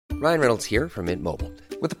Ryan Reynolds here from Mint Mobile.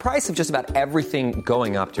 With the price of just about everything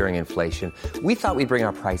going up during inflation, we thought we'd bring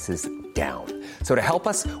our prices down. So to help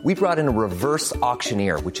us, we brought in a reverse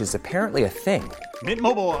auctioneer, which is apparently a thing. Mint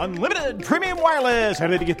Mobile Unlimited Premium Wireless. How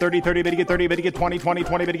to get 30, 30, bit to get 30, bit to get 20, 20,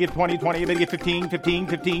 20, bit to get 20, 20, bit to get 15, 15,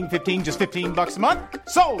 15, 15, just $15 a month?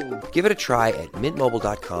 Sold! Give it a try at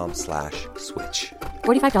mintmobile.com/switch.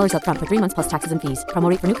 $45 up front for 3 months plus taxes and fees. Promo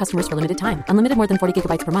rate for new customers for limited time. Unlimited more than 40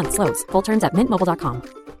 gigabytes per month. Slows full terms at mintmobile.com.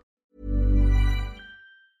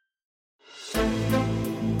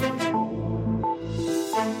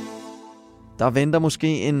 Der venter måske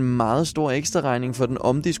en meget stor ekstra regning for den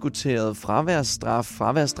omdiskuterede fraværsstraf.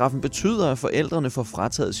 Fraværsstraffen betyder, at forældrene får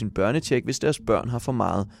frataget sin børnecheck, hvis deres børn har for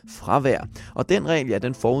meget fravær. Og den regel, ja,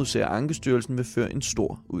 den forudser Ankestyrelsen vil føre en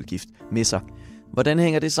stor udgift med sig. Hvordan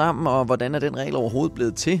hænger det sammen, og hvordan er den regel overhovedet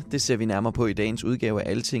blevet til? Det ser vi nærmere på i dagens udgave af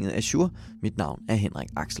Altinget Azure. Mit navn er Henrik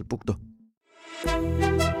Axel Bugter.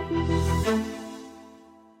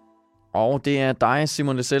 Og det er dig,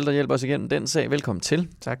 Simon Lessel, der hjælper os igennem den sag. Velkommen til.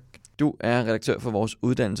 Tak. Du er redaktør for vores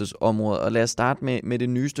uddannelsesområde, og lad os starte med det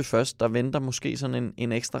nyeste først. Der venter måske sådan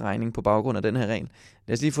en ekstra regning på baggrund af den her regel.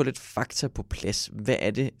 Lad os lige få lidt fakta på plads. Hvad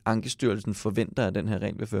er det, Ankestyrelsen forventer, at den her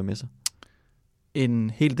regel vil føre med sig? En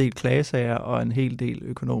hel del klagesager og en hel del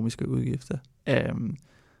økonomiske udgifter.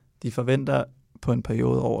 De forventer på en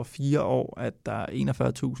periode over 4 år, at der er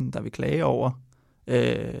 41.000, der vil klage over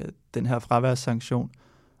den her fraværssanktion.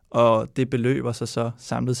 Og det beløber sig så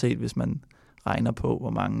samlet set, hvis man regner på,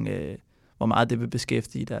 hvor meget det vil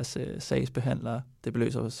beskæftige deres sagsbehandlere. Det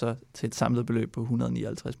beløber sig så til et samlet beløb på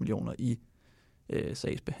 159 millioner i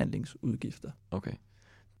sagsbehandlingsudgifter. Okay.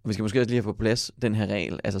 Og vi skal måske også lige have på plads den her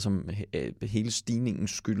regel, altså som hele stigningen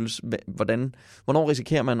skyldes. Hvornår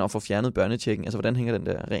risikerer man at få fjernet børnechecken? Altså hvordan hænger den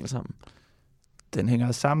der regel sammen? Den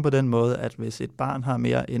hænger sammen på den måde, at hvis et barn har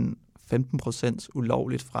mere end 15%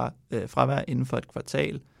 ulovligt fravær inden for et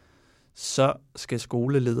kvartal, så skal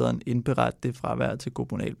skolelederen indberette det fravær til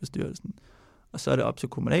kommunalbestyrelsen. Og så er det op til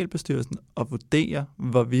kommunalbestyrelsen at vurdere,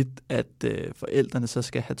 hvorvidt at forældrene så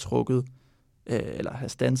skal have trukket eller have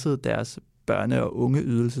standset deres børne- og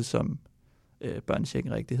ungeydelse, som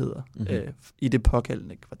børnechecken rigtig hedder, i det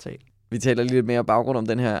pågældende kvartal. Vi taler lidt mere baggrund om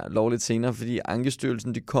den her lov lidt senere, fordi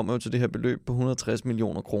Ankestyrelsen de kommer jo til det her beløb på 160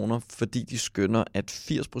 millioner kroner, fordi de skønner, at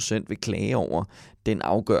 80% vil klage over den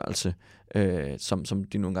afgørelse, som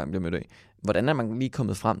de nogle gange bliver mødt af. Hvordan er man lige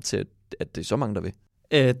kommet frem til, at det er så mange, der vil?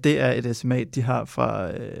 Det er et estimat, de har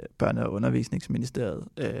fra Børne- og Undervisningsministeriet,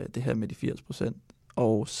 det her med de 80%.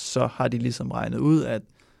 Og så har de ligesom regnet ud,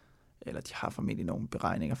 eller de har formentlig nogle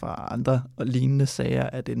beregninger fra andre og lignende sager,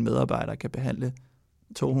 at en medarbejder kan behandle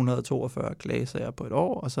 242 klagesager på et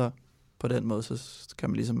år, og så på den måde, så kan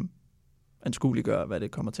man ligesom anskueliggøre, hvad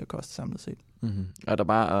det kommer til at koste samlet set. Mm-hmm.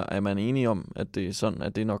 Er man enige om, at det er sådan,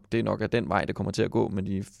 at det nok er den vej, det kommer til at gå,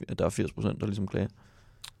 med at der er 80%, der ligesom klager?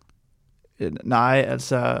 Nej,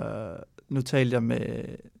 altså nu talte jeg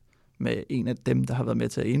med en af dem, der har været med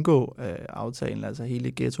til at indgå aftalen, altså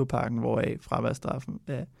hele ghettopakken, hvoraf fraværsstraffen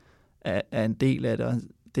er en del af det.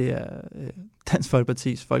 Det er Dansk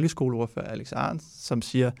Folkepartis folkeskoleordfører Alex Ahrendtsen, som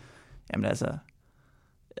siger, jamen altså,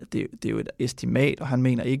 det er jo et estimat, og han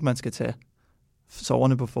mener ikke, man skal tage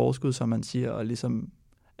soverne på forskud, som man siger, og ligesom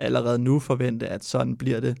allerede nu forvente, at sådan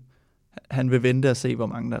bliver det. Han vil vente og se, hvor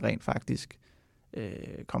mange der rent faktisk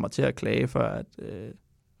kommer til at klage, før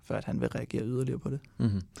at han vil reagere yderligere på det.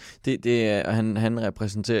 Mm-hmm. Han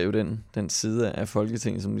repræsenterer jo den side af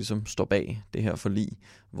Folketinget, som ligesom står bag det her forlig,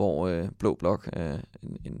 hvor Blå Blok er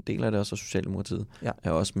en del af det, og Socialdemokratiet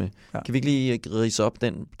er også med. Ja. Kan vi ikke lige ridse op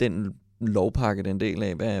den lovpakke, den del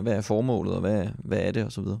af? Hvad er formålet, og hvad er det,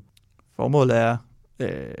 og så videre? Formålet er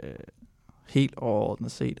helt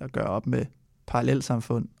overordnet set at gøre op med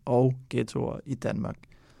parallelsamfund og ghettoer i Danmark.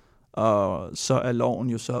 Og så er loven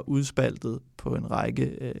jo så udspaltet på en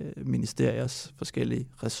række ministeriers forskellige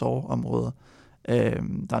ressortområder.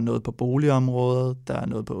 Der er noget på boligområdet, der er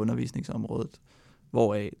noget på undervisningsområdet,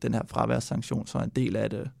 hvoraf den her fraværssanktion så er en del af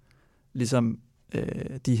det. Ligesom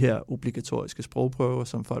de her obligatoriske sprogprøver,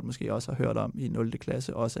 som folk måske også har hørt om i 0.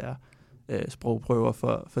 klasse, også er sprogprøver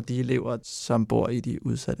for de elever, som bor i de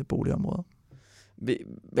udsatte boligområder.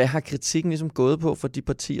 Hvad har kritikken ligesom gået på for de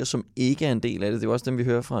partier, som ikke er en del af det? Det er jo også dem, vi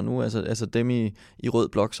hører fra nu, altså dem i Rød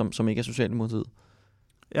Blok, som ikke er Socialdemokratiet.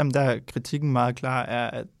 Jamen, der er kritikken meget klar, er,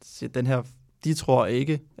 at den her, de tror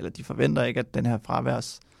ikke, eller de forventer ikke, at den her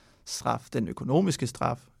fraværsstraf, den økonomiske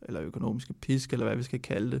straf, eller økonomiske pisk, eller hvad vi skal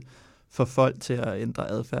kalde det, får folk til at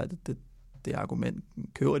ændre adfærd. Det argument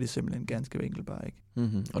køber de simpelthen ganske enkelt bare ikke.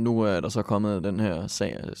 Mm-hmm. Og nu er der så kommet den her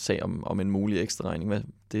sag om en mulig ekstraregning.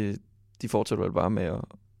 De fortsætter vel bare med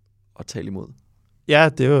at tale imod? Ja,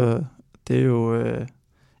 det er jo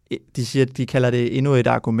de siger, de kalder det endnu et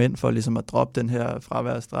argument for ligesom at droppe den her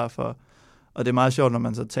fraværsstraf, og det er meget sjovt, når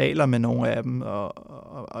man så taler med nogle af dem,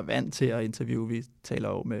 og er vant til at interviewe. Vi taler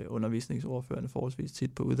jo med undervisningsordførerne forholdsvis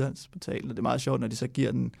tit på uddannelsesportalen, og det er meget sjovt, når de så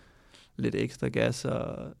giver den lidt ekstra gas,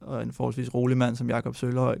 og en forholdsvis rolig mand, som Jakob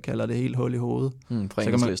Sølhøj, kalder det helt hul i hovedet. Fra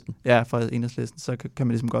Enhedslisten. Ja, fra Enhedslisten. Så kan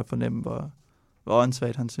man ligesom godt fornemme, hvor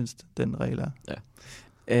åndssvagt han synes, den regel er.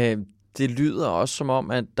 Ja. Det lyder også som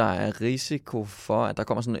om, at der er risiko for, at der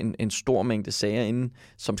kommer sådan en stor mængde sager inden,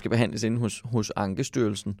 som skal behandles inde hos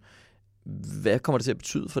Ankestyrelsen. Hvad kommer det til at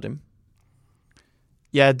betyde for dem?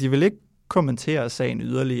 Ja, de vil ikke kommentere sagen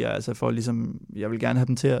yderligere, altså for ligesom, jeg vil gerne have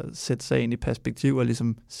dem til at sætte sagen i perspektiv og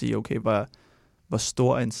ligesom sige, okay, hvor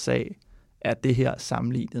stor en sag er det her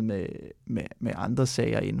sammenlignet med andre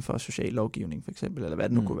sager inden for sociallovgivning for eksempel, eller hvad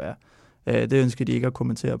det nu kunne være. Det ønsker de ikke at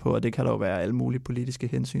kommentere på, og det kan der jo være alle mulige politiske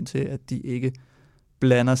hensyn til, at de ikke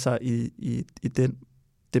blander sig i den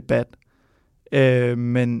debat.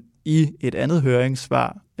 Men i et andet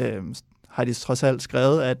høringssvar har de trods alt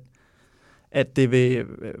skrevet, at det vil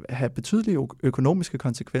have betydelige økonomiske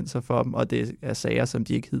konsekvenser for dem, og det er sager, som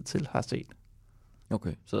de ikke hidtil har set.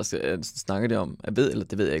 Okay, så der skal snakke det om,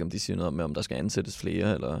 det ved jeg ikke, om de siger noget om der skal ansættes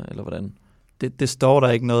flere, eller hvordan? Det står der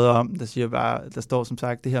ikke noget om. Der står som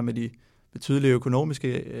sagt det her med de betydelige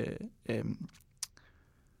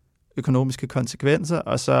økonomiske konsekvenser,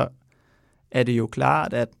 og så er det jo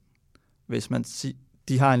klart, at hvis man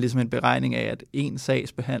de har ligesom en beregning af, at en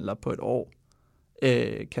sagsbehandler på et år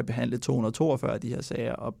kan behandle 242 af de her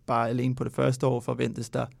sager, og bare alene på det første år forventes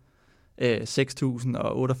der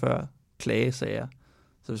 6.048 klagesager.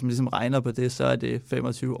 Så hvis man ligesom regner på det, så er det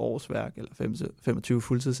 25 årsværk eller 25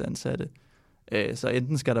 fuldtidsansatte. Så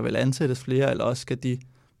enten skal der vel ansættes flere, eller også skal de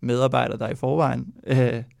medarbejdere, der i forvejen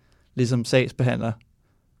ligesom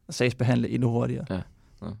sagsbehandle endnu hurtigere. Ja,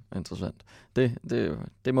 interessant.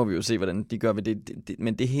 Det må vi jo se, hvordan de gør ved det.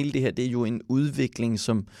 Men det hele det her, det er jo en udvikling,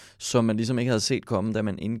 som man ligesom ikke havde set komme, da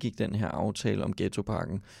man indgik den her aftale om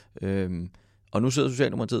ghettopakken. Og nu sidder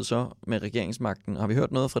Socialdemokratiet så med regeringsmagten. Har vi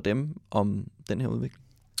hørt noget fra dem om den her udvikling?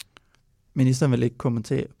 Ministeren vil ikke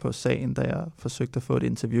kommentere på sagen, da jeg forsøgte at få et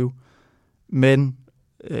interview. Men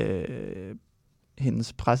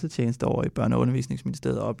hendes pressetjeneste over i Børne- og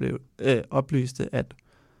Undervisningsministeriet oplyste, at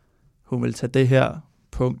hun vil tage det her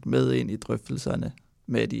punkt med ind i drøftelserne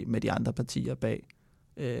med de andre partier bag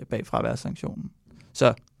fraværssanktionen.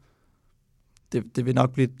 Så det vil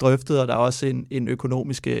nok blive drøftet, og der er også en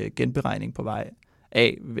økonomisk genberegning på vej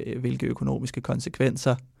af, hvilke økonomiske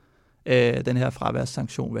konsekvenser den her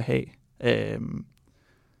fraværssanktion vil have.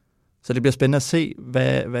 Så det bliver spændende at se,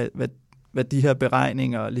 hvad de her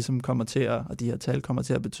beregninger ligesom kommer til at, og de her tal kommer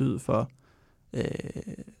til at betyde for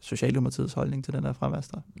Socialdemokratiets holdning til den her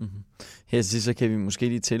fraværsstraf. Mm-hmm. Her til sidst, så kan vi måske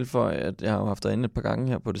lige tilføje, at jeg har haft derinde et par gange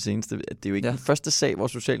her på det seneste, at det er jo ikke den første sag, hvor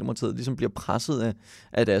Socialdemokratiet ligesom bliver presset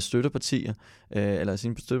af deres støttepartier, eller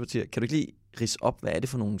sine støttepartier. Kan du ikke lige ridse op, hvad er det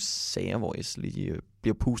for nogle sager, hvor I lige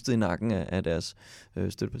bliver pustet i nakken af deres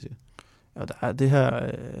støttepartier? Ja,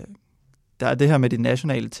 der er det her med de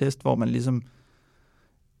nationale test, hvor man ligesom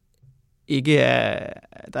der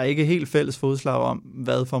er ikke helt fælles fodslag om,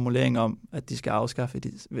 hvad formuleringen om, at de skal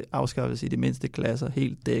afskaffes i de mindste klasser,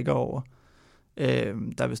 helt dækker over.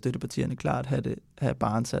 Der vil støttepartierne klart have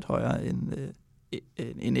barren sat højere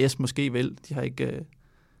end S måske vil. De har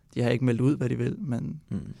ikke meldt ud, hvad de vil, men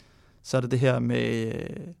så er det her med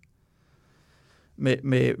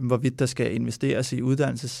hvorvidt der skal investeres i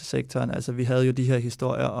uddannelsessektoren. Altså, vi havde jo de her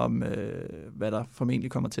historier om, hvad der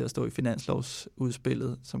formentlig kommer til at stå i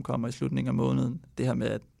finanslovsudspillet, som kommer i slutningen af måneden. Det her med,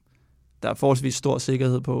 at der er forholdsvis stor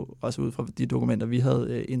sikkerhed på, også ud fra de dokumenter, vi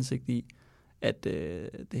havde indsigt i, at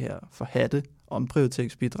det her forhadte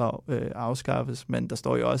omprioriteringsbidrag afskaffes. Men der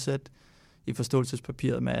står jo også, at i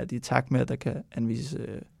forståelsespapiret med, at i takt med, at der kan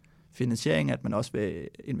anvise finansiering, at man også vil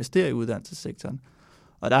investere i uddannelsessektoren.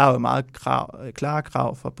 Og der er jo meget klare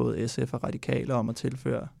krav fra både SF og Radikale om at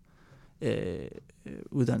tilføre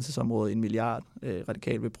uddannelsesområdet 1 milliard.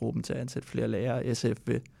 Radikale vil bruge dem til at ansætte flere lærere. SF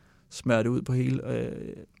vil smøre det ud på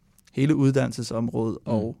hele uddannelsesområdet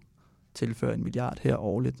og tilføre 1 milliard her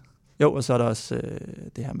årligt. Jo, og så er der også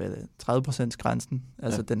det her med 30%-grænsen,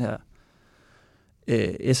 altså den her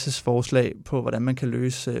SS' forslag på, hvordan man kan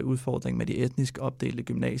løse udfordringen med de etnisk opdelte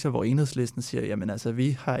gymnasier, hvor Enhedslisten siger, jamen altså,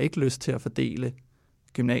 vi har ikke lyst til at fordele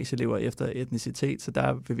gymnasieelever efter etnicitet, så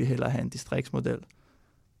der vil vi hellere have en distriktsmodel.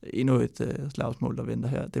 Endnu et slagsmål, der venter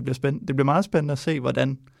her. Det bliver meget spændende at se, hvad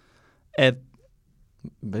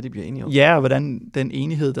de bliver enige om. Ja, og hvordan den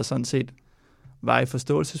enighed, der sådan set var i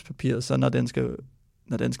forståelsespapiret, så når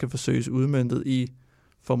den skal forsøges udmøntet i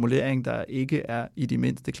formulering, der ikke er i de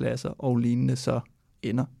mindste klasser og lignende, så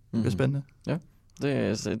ender. Det bliver spændende. Ja,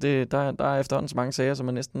 der er efterhånden så mange sager, som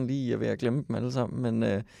man næsten lige er ved at glemme dem alle sammen,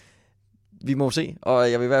 men vi må se,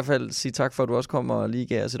 og jeg vil i hvert fald sige tak for, at du også kom og lige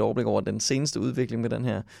gav os et overblik over den seneste udvikling med den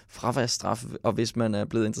her fraværsstraf, og hvis man er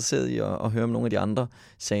blevet interesseret i at høre om nogle af de andre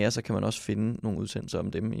sager, så kan man også finde nogle udsendelser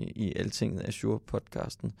om dem i Altinget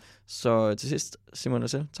Azure-podcasten. Så til sidst, Simon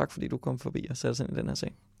Lascelles, tak fordi du kom forbi og satte os ind i den her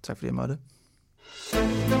sag. Tak fordi jeg måtte.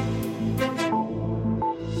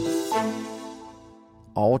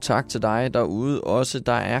 Og tak til dig derude også.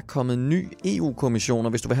 Der er kommet ny EU-kommission, og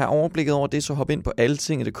hvis du vil have overblikket over det, så hop ind på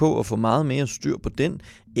altinget.dk og få meget mere styr på den.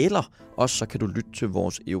 Eller også så kan du lytte til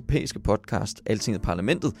vores europæiske podcast, Altinget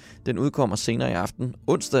Parlamentet. Den udkommer senere i aften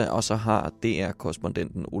onsdag, og så har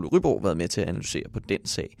DR-korrespondenten Ole Ryborg været med til at analysere på den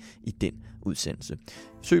sag i den udsendelse.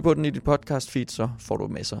 Søg på den i dit podcast feed, så får du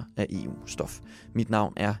masser af EU-stof. Mit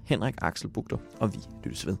navn er Henrik Axel Bugter, og vi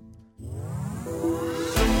lyttes ved.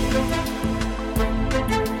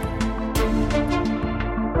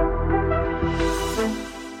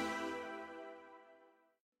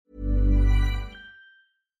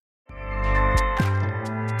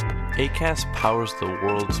 Acast powers the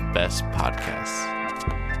world's best podcasts.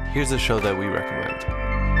 Here's a show that we recommend.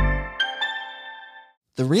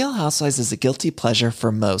 The Real Housewives is a guilty pleasure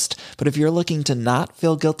for most, but if you're looking to not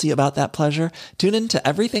feel guilty about that pleasure, tune in to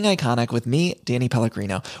Everything Iconic with me, Danny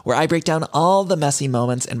Pellegrino, where I break down all the messy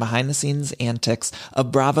moments and behind-the-scenes antics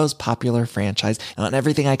of Bravo's popular franchise. And on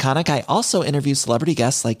Everything Iconic, I also interview celebrity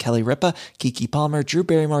guests like Kelly Ripa, Keke Palmer, Drew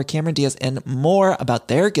Barrymore, Cameron Diaz, and more about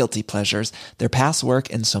their guilty pleasures, their past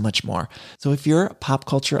work, and so much more. So if you're pop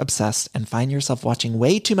culture obsessed and find yourself watching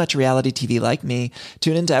way too much reality TV like me,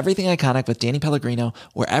 tune in to Everything Iconic with Danny Pellegrino,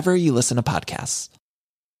 wherever you listen to podcasts.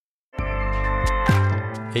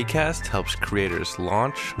 Acast helps creators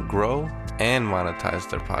launch, grow, and monetize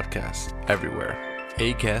their podcasts everywhere.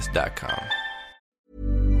 Acast.com.